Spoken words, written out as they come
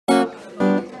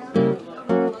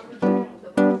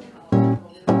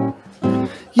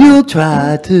People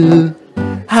try to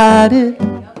hide it,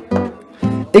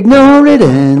 ignore it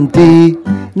and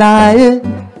deny it.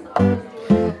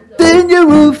 Then your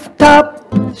rooftop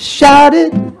shout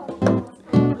it,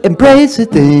 embrace it,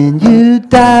 then you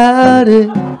doubt it.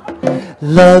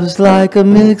 Love's like a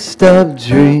mixed up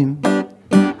dream,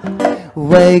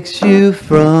 wakes you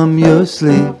from your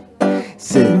sleep,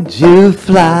 sends you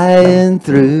flying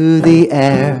through the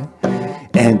air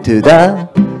and to the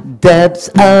depths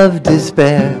of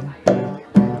despair.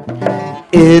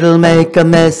 It'll make a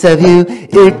mess of you,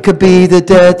 it could be the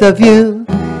death of you,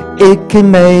 it can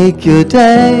make your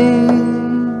day.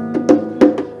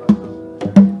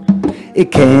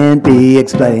 It can't be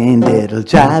explained, it'll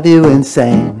drive you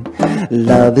insane.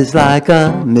 Love is like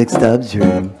a mixed up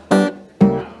dream.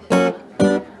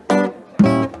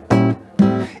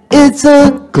 It's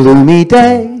a gloomy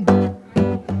day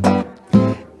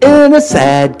in a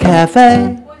sad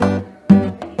cafe.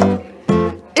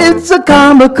 It's a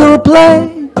comical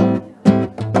play.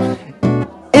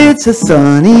 It's a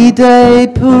sunny day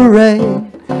parade.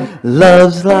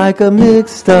 Love's like a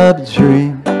mixed up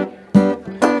dream,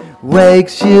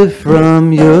 wakes you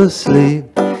from your sleep,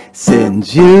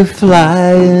 sends you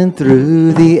flying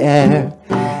through the air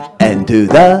and to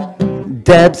the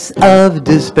depths of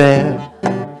despair.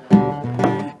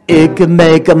 It could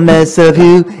make a mess of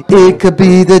you, it could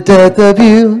be the death of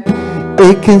you,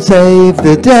 it can save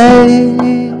the day.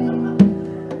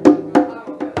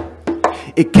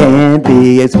 It can't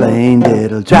be explained,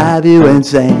 it'll drive you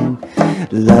insane.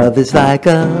 Love is like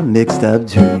a mixed up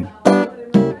dream.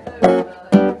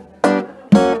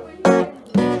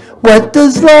 What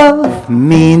does love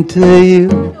mean to you?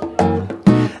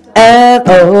 An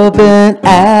open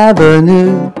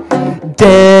avenue,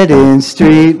 dead end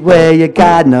street where you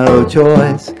got no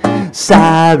choice,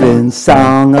 siren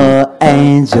song or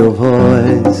angel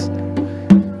voice.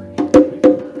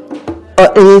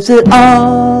 Or is it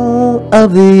all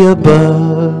of the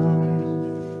above?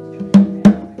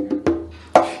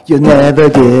 You never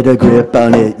get a grip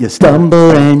on it, you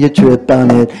stumble and you trip on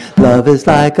it. Love is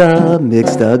like a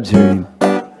mixed up dream.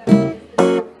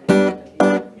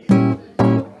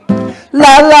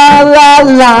 La la la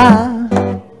la,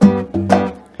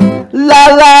 la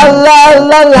la la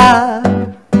la la,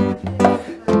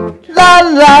 la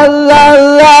la la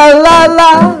la la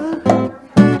la,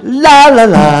 la la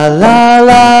la la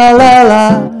la la la.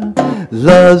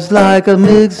 Love's like a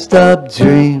mixed up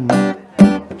dream,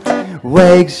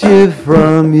 wakes you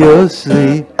from your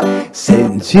sleep,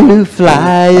 sends you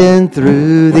flying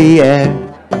through the air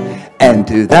and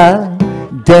to the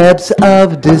depths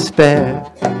of despair.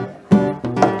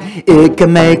 It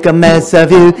can make a mess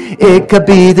of you, it could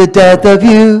be the death of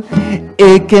you,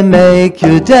 it can make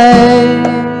your day.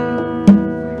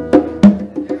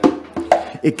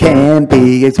 It can't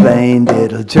be explained,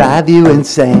 it'll drive you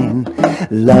insane.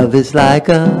 Love is like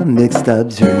a mixed up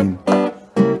dream.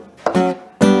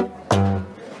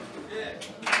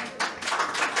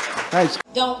 Nice.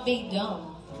 Don't be dumb.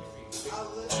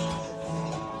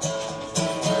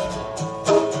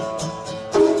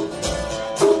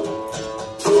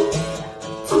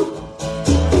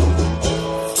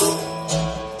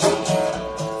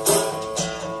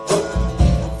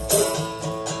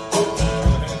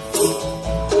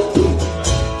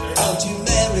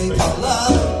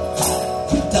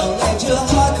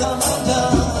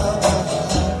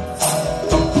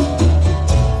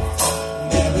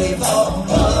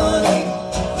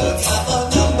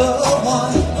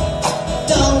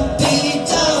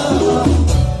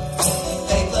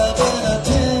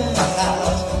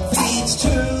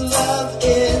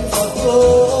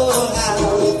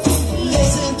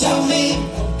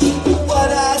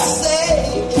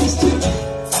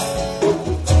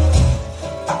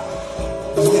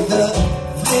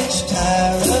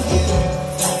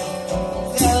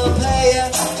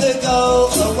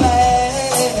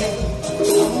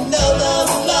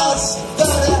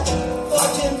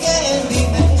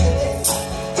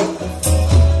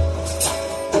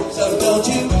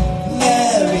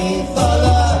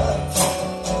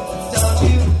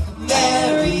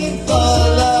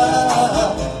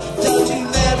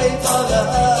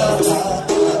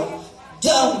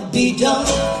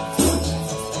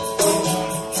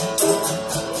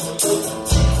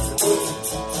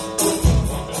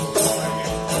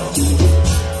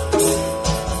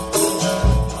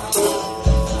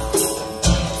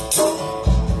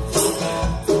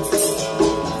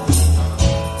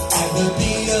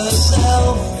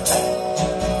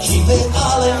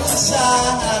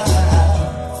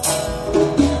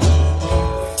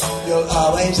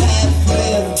 Always have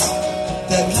friends,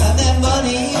 the kind that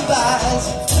money buys.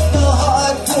 No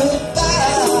hard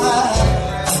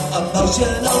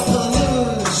Emotional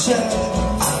pollution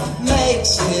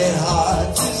makes it hard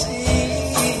to see.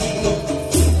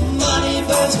 Money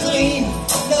burns clean,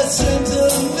 the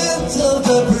sentimental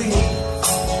debris.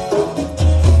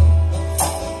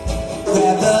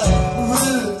 Grab the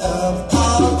root of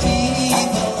all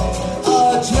evil,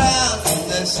 or drown in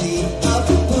the sea of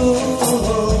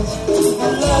fools.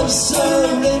 Love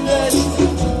surrenders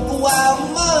while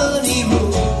money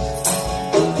rules.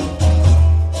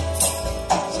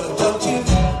 So don't you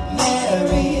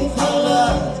marry for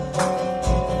love.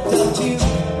 Don't you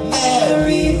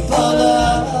marry for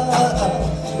love.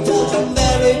 Don't you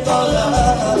marry for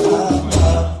love.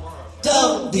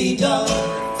 Don't be dumb.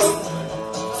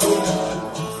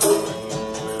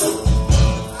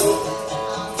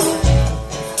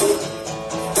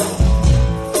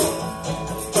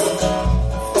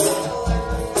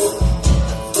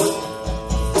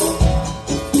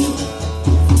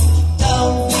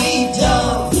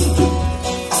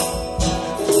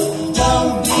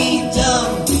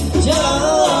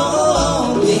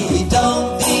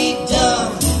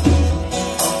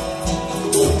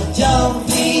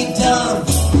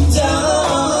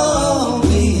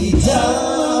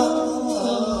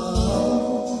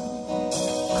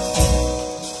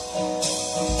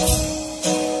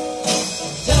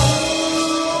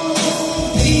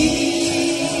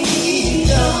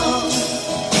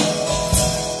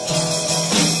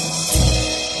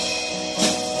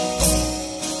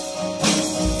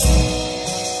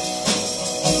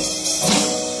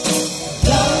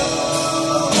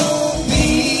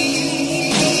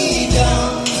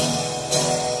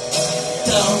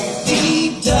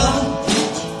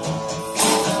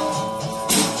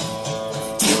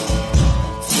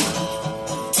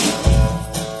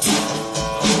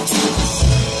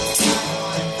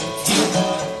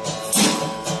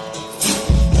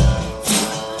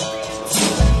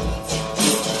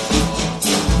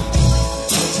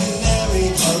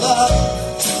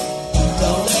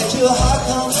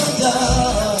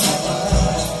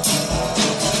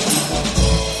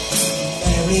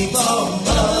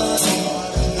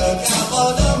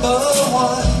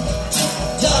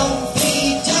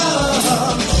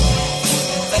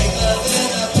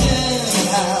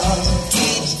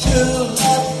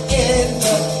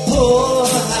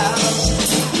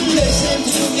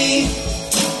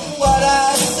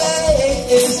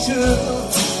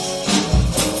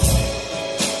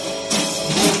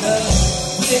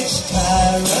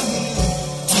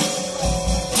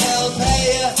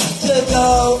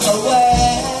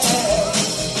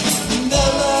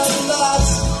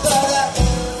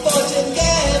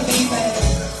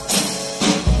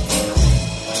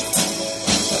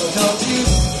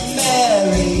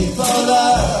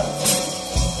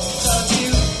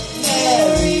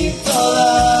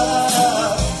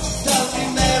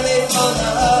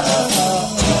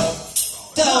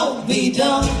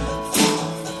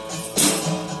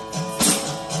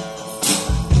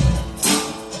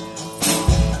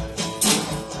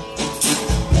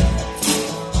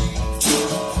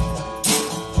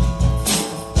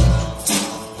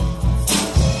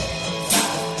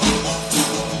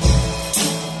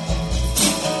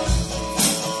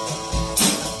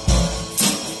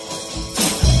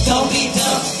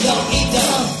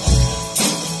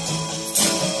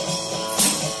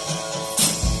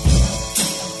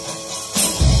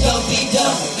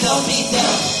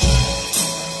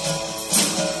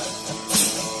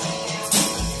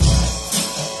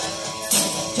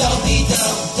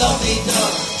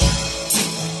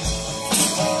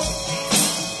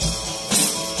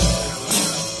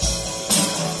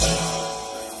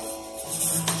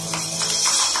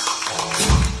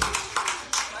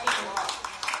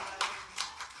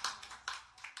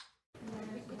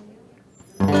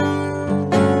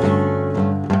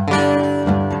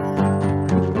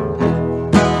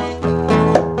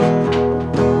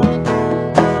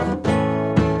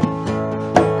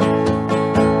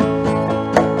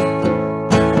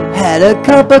 Had a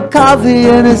cup of coffee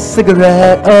and a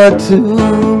cigarette or two.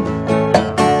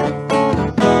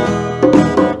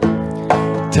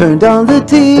 Turned on the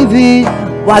TV,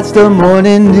 watched the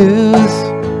morning news.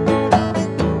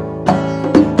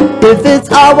 If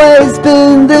it's always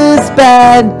been this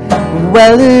bad,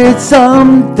 well, it's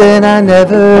something I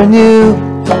never knew.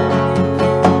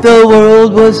 The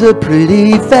world was a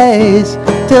pretty face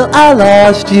till I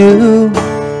lost you.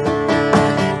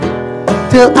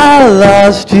 Till I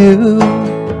lost you.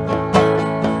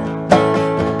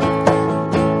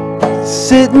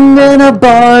 Sitting in a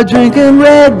bar drinking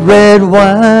red, red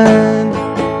wine,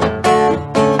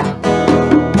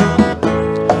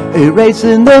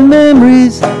 erasing the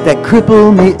memories that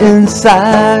cripple me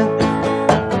inside.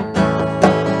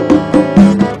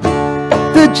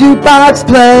 jukebox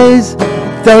plays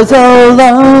those old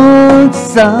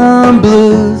lonesome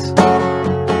blues.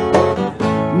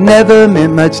 Never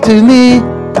meant much to me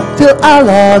till I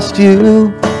lost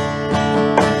you.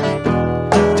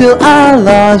 Till I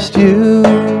lost you.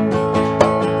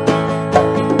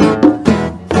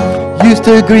 Used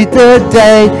to greet the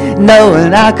day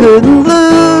knowing I couldn't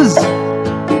lose.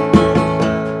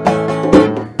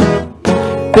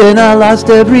 Then I lost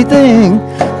everything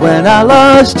when I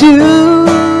lost you.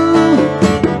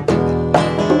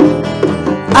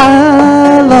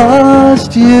 I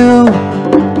lost you.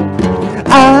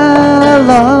 I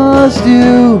lost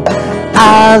you.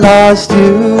 I lost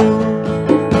you.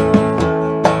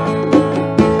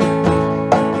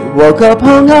 Woke up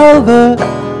hungover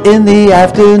in the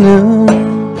afternoon.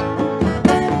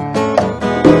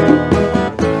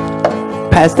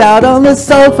 Passed out on the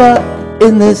sofa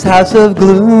in this house of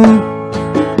gloom.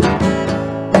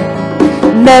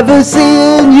 Never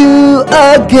seeing you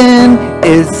again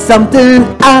is something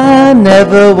I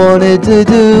never wanted to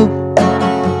do.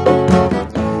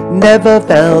 Never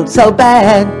felt so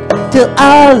bad till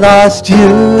I lost you.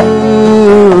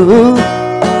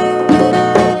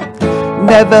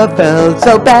 Never felt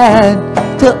so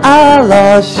bad till I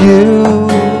lost you.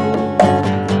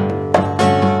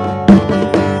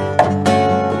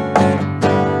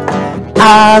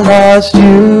 I lost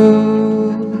you.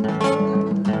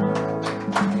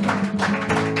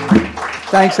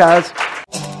 Thanks, guys.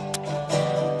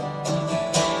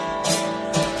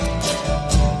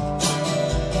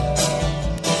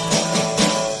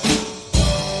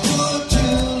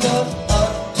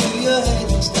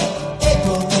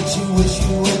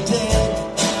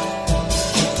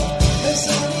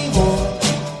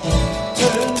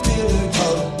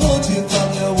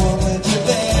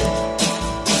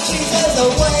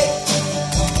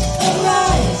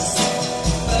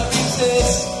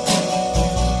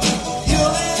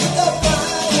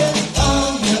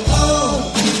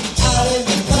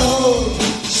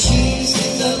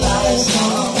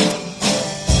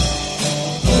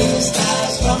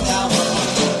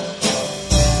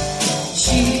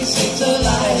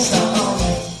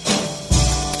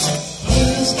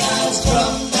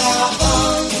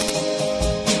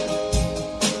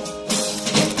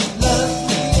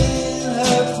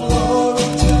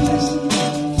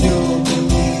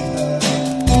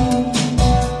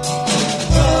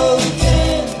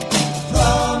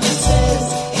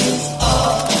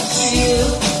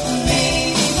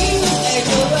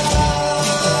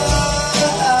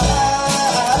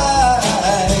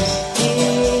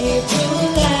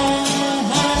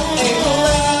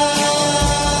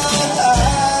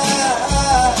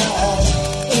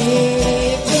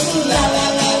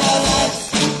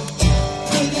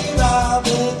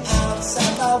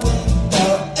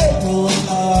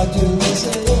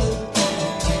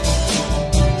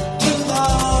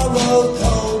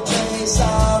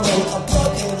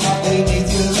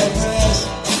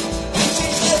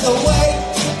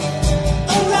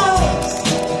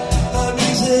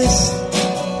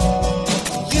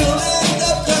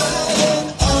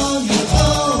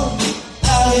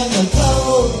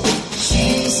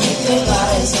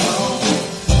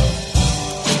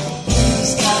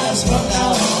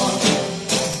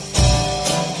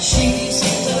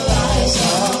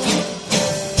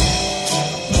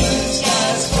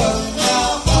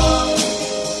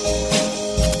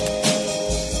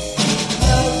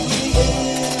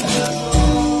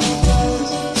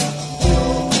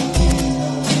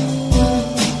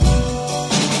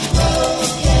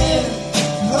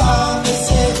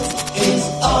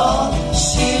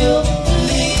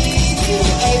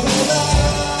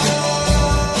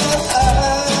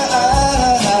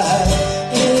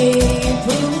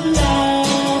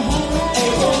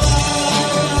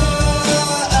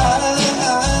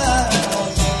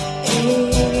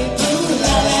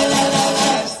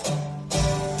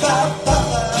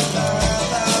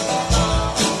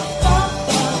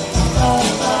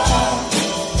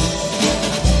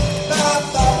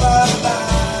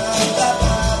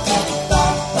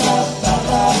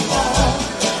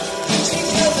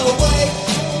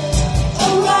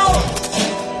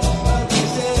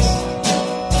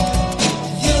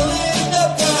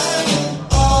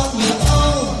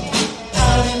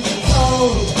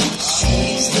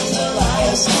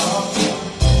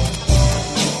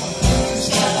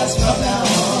 From now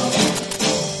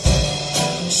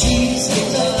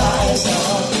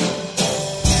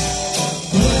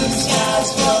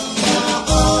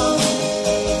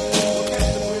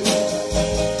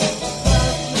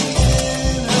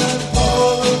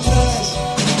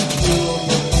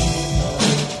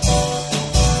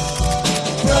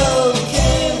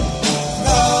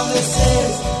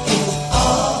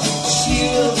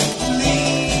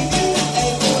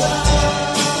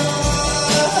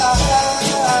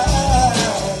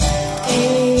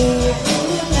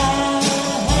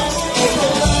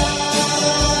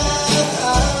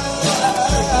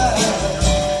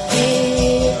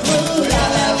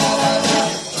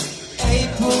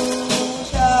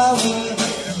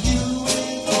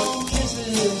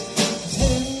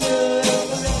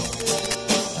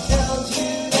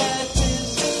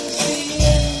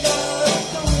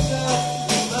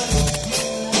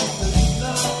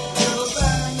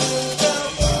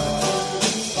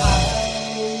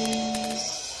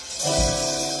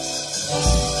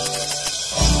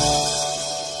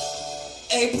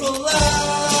April light.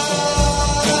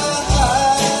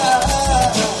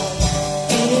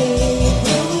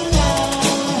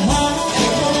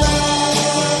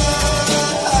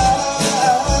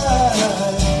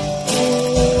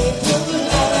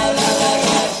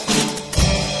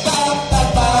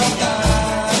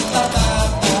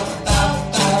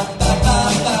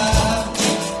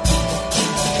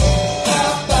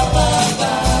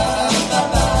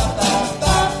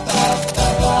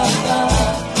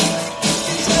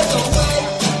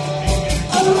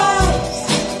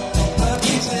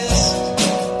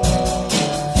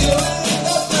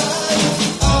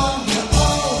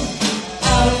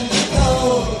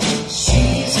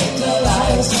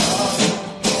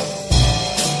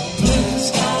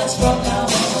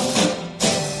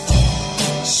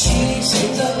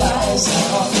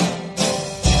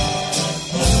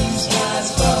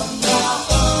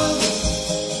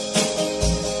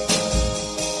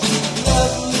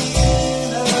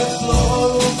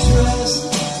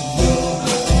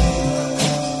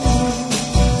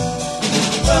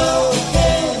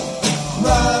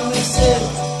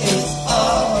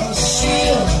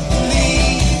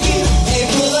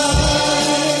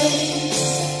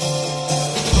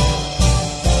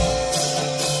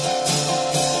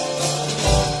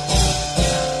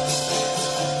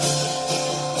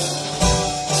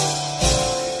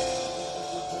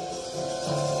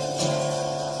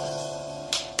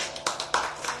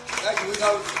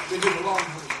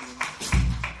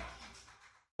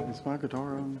 Is my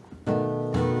guitar on?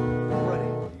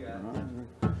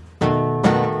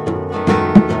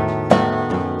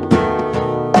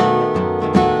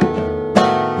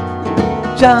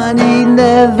 Johnny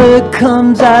never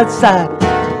comes outside.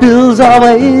 Bill's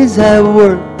always at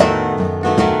work.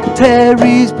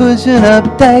 Terry's pushing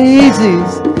up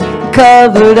daisies,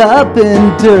 covered up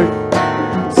in dirt.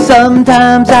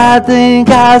 Sometimes I think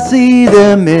I see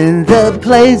them in the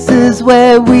places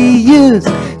where we used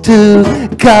to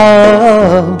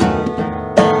go.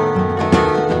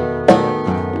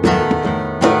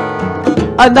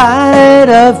 A night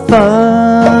of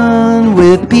fun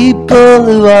with people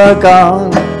who are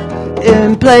gone,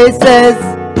 in places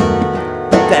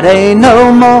that ain't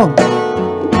no more.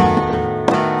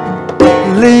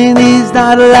 Lenny's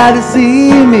not allowed to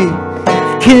see me.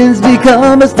 Ken's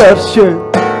become a stuffed shirt.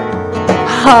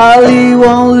 Holly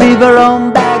won't leave her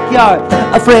own backyard,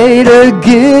 afraid of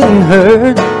getting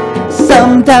hurt.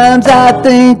 Sometimes I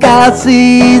think I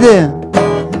see them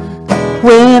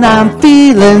when I'm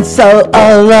feeling so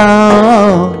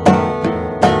alone.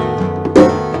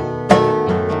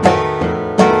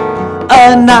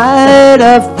 A night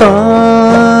of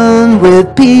fun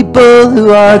with people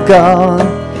who are gone,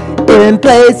 in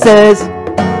places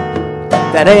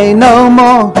that ain't no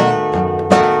more.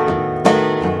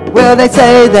 Well, they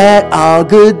say that all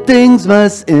good things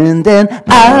must end, and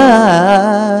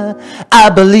I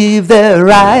believe they're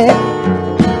right.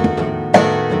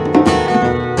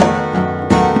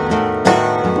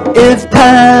 If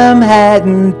time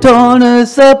hadn't torn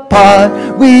us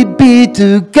apart, we'd be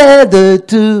together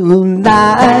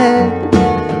tonight.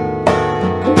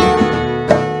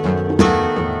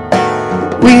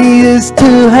 We used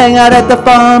to hang out at the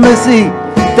pharmacy,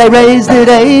 they raised it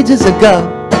ages ago.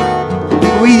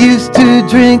 We used to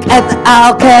drink at the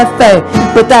Owl Cafe,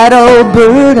 but that old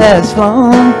bird has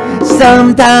flown.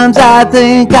 Sometimes I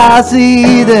think I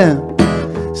see them,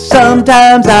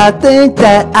 sometimes I think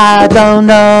that I don't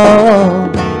know.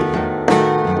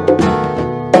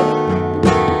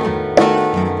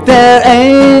 There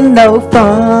ain't no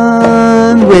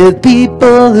fun with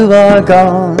people who are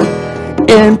gone,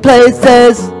 in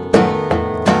places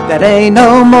that ain't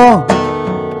no more.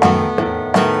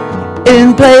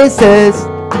 In places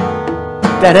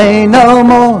that ain't no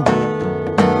more.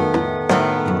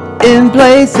 In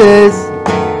places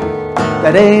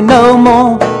that ain't no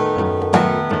more.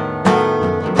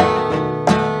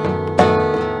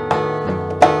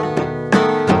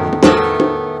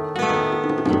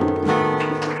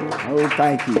 Oh,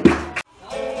 thank you.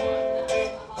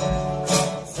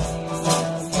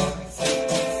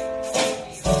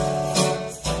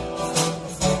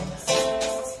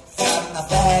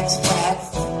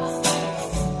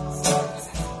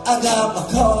 I got my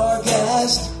car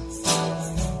gassed.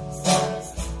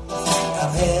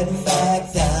 I'm heading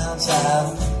back down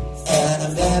south, and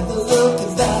I'm never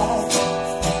looking back.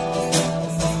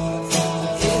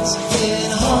 It's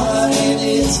been hard and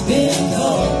it's been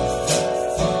cold.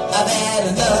 I've had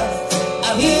enough.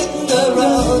 I'm hitting the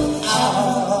road.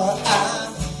 Oh,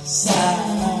 I'm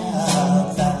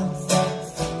southbound.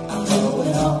 I'm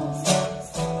going home.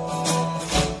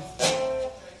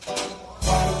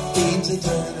 Things are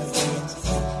turning.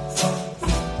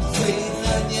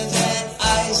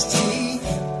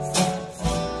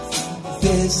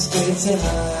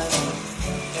 time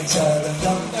in Southern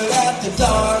Comfort after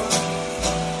dark.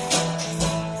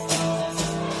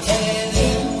 And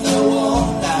in the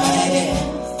warm night air,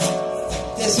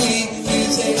 there's sweet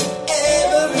music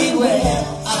everywhere.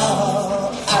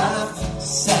 Oh, I'm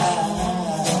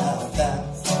southbound,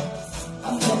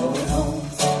 I'm going home.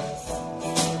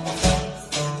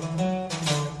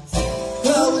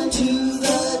 Going to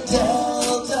the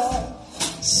Delta,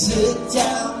 sit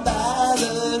down by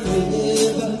the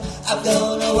river. I'm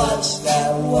gonna watch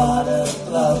that water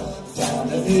flow down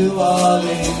to New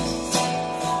Orleans.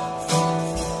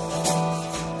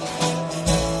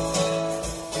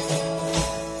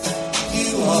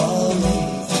 New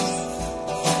Orleans.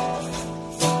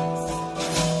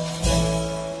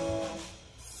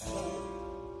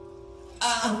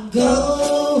 I'm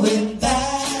going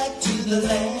back to the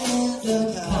land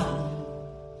of cotton.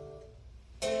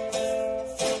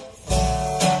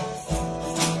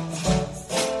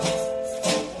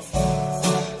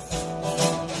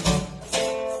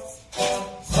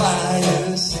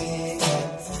 Fire singing,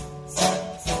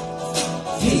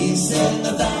 peace in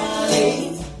the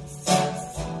valley,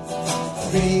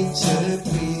 preacher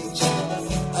preaching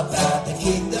about the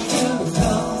kingdom to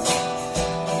come.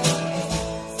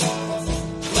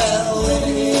 Well, when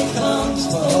it comes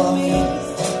for me,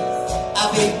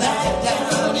 I'll be back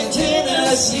down in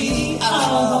Tennessee.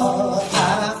 Oh,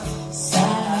 I'm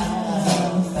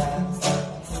southbound,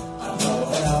 I'm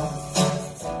going home.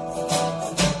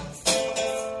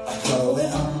 I'm going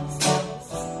home.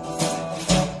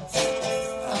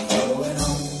 I'm going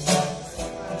home.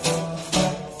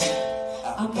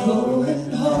 I'm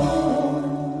going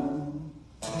home.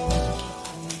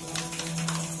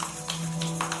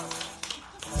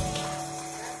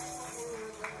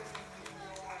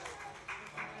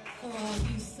 For all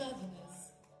you Southerners.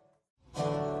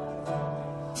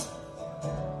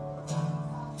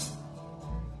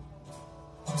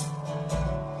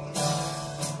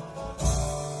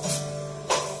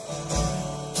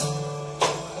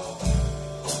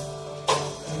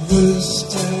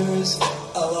 Roosters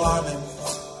alarming,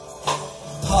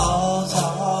 Paul's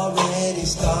already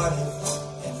started,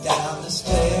 and down the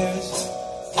stairs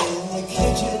in the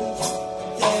kitchen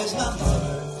there's my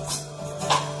mother.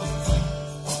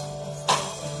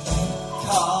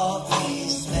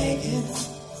 Coffee's making,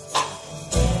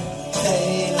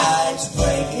 daylight's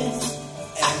breaking,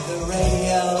 and the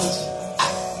radio's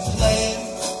playing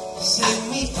Sing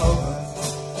Me Over.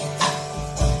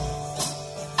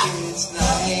 It's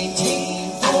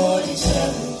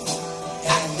 1947,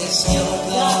 and there's still a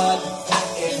God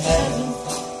in heaven,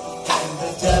 and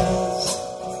the devil's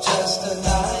just a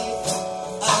night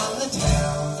on the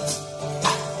town.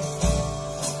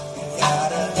 You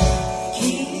gotta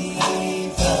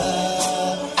keep the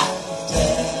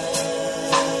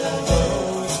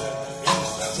devil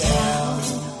down.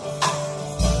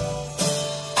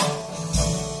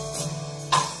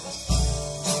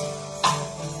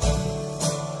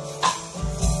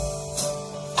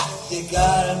 You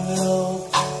gotta milk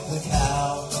the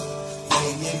cow when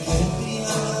you get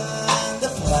behind the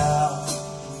plow.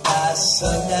 By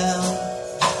sundown,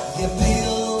 you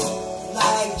feel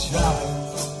like driving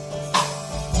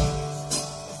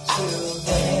till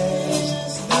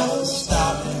there's no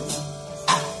stopping.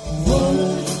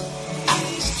 Wood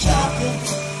is chopping,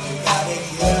 you gotta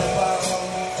get up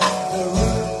on the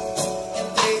roof and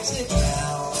fix it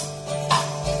down.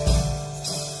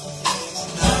 It's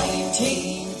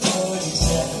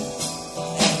 1947,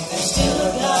 and there's still a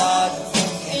God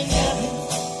in heaven,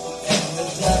 and the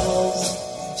devil's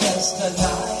just a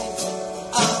night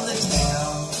on the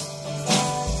town.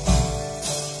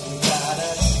 You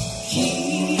gotta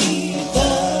keep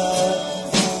the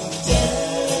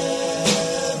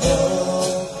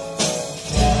devil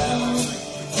down.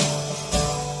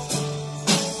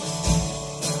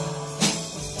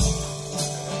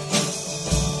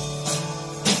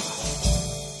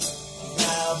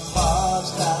 Now Pa's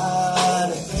got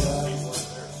a gun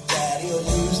that he'll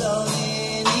use on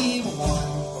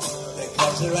anyone that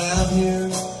comes around here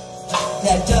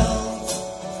that don't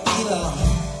belong.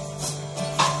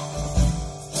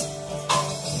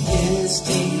 His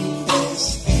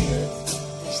deepest fear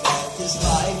is that this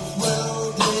life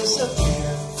will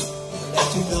disappear.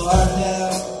 Let your guard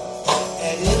down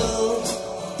and it'll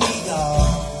be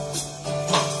gone.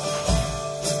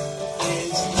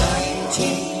 It's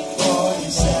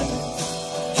 1947,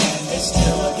 and there's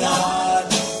still a God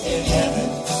in heaven,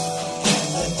 and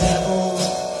the devil's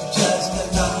just a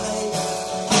night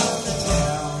on the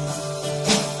town.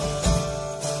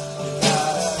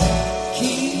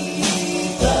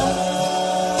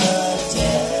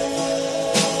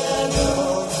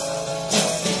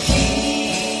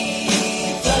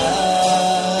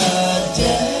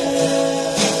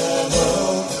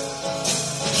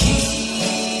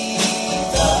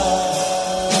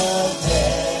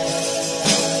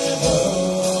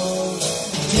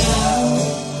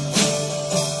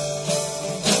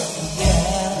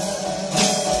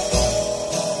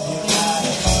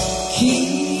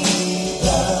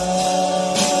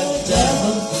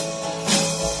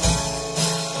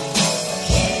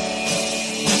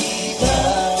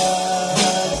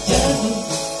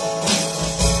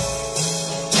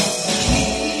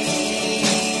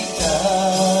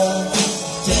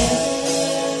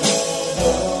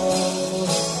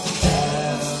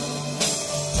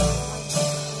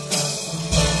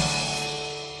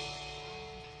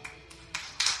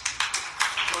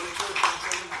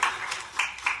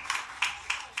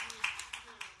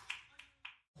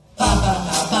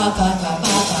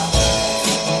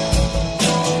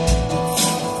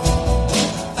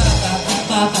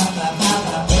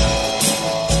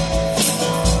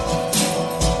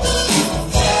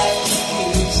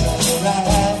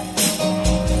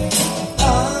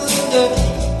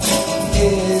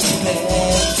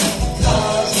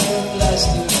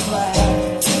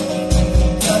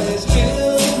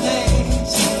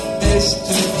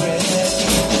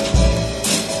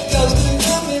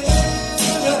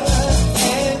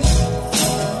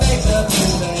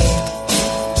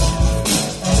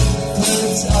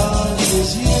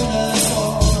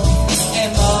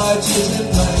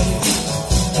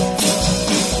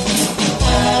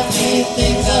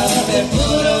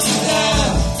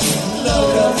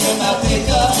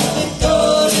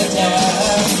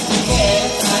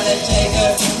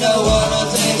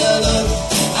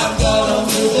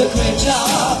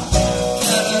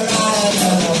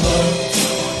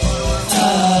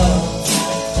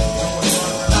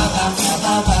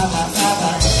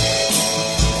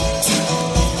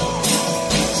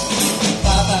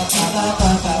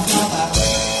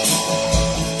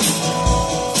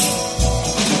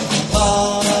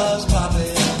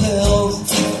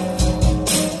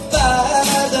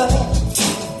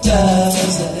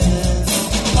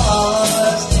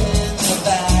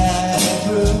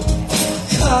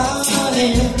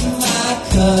 and my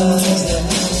cousin.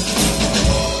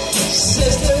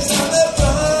 Sisters on the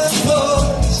front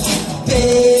porch,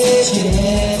 bitching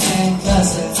and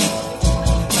cussing.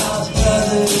 My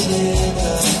brothers in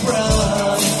the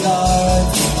front yard,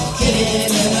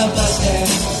 kicking and a busting.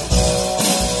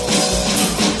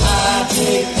 I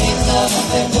pick things up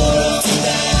and put them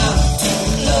down,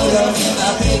 load them in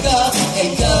my pickup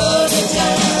and go to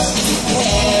town.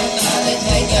 Can't find a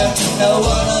taker, no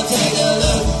one will take a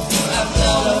look. I'm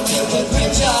gonna do a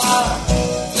great job,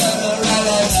 gonna write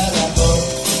another book.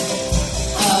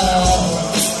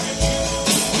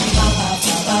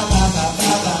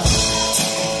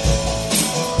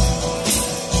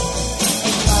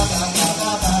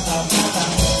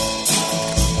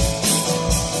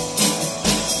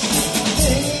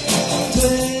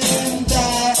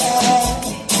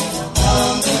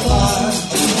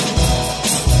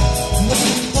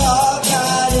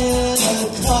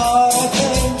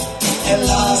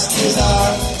 His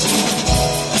arm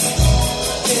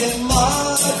in my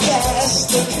gas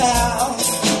the cow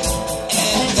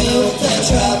and built the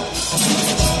truck.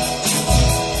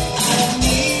 I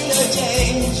need a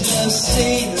change of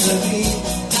scenery.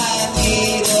 I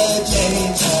need a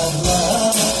change of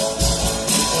love.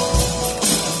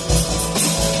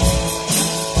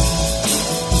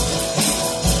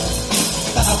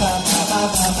 Ba ba ba ba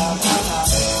ba ba ba ba.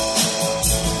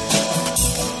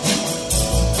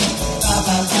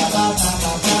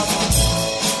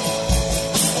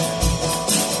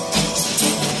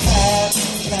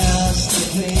 Captain counts the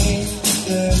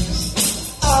fingers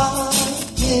on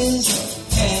his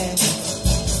hand,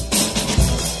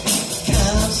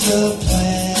 counts the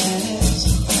planets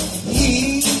he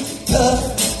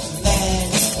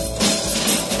commands,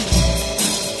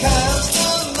 counts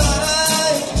the minds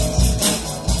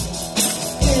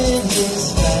in his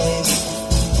face,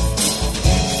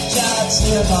 jots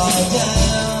them all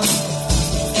down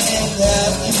and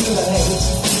accumulates.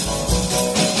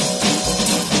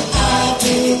 I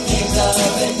pick things up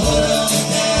and put them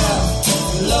down,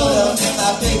 load them in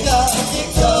my pickup and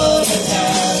go to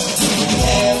town.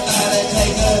 Can't find a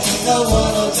taker, no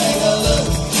one will take a look.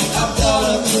 I'm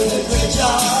gonna do the great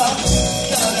job,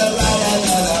 gonna write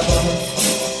another book.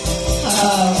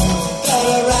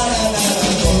 Gonna write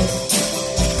another book.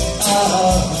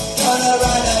 Gonna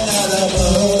write another book.